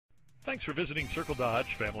Thanks for visiting Circle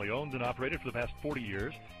Dodge, family owned and operated for the past 40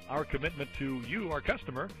 years. Our commitment to you, our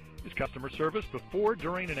customer, is customer service before,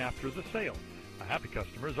 during, and after the sale. A happy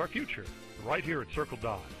customer is our future, right here at Circle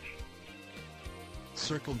Dodge.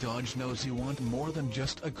 Circle Dodge knows you want more than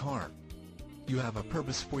just a car. You have a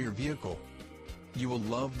purpose for your vehicle. You will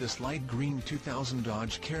love this light green 2000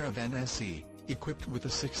 Dodge Caravan SE, equipped with a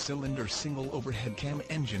 6-cylinder single overhead cam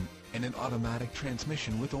engine, and an automatic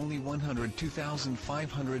transmission with only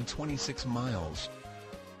 102,526 miles.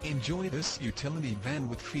 Enjoy this utility van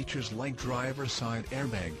with features like driver side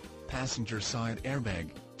airbag, passenger side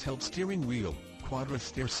airbag, tilt steering wheel,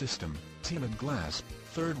 Quadrasteer System, tinted glass,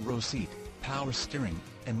 third row seat, power steering,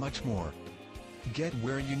 and much more. Get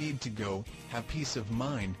where you need to go, have peace of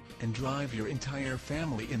mind, and drive your entire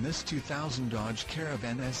family in this 2000 Dodge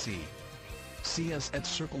Caravan SE. See us at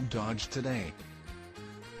Circle Dodge today.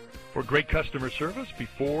 For great customer service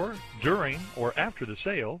before, during, or after the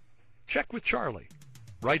sale, check with Charlie,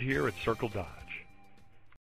 right here at Circle Dodge.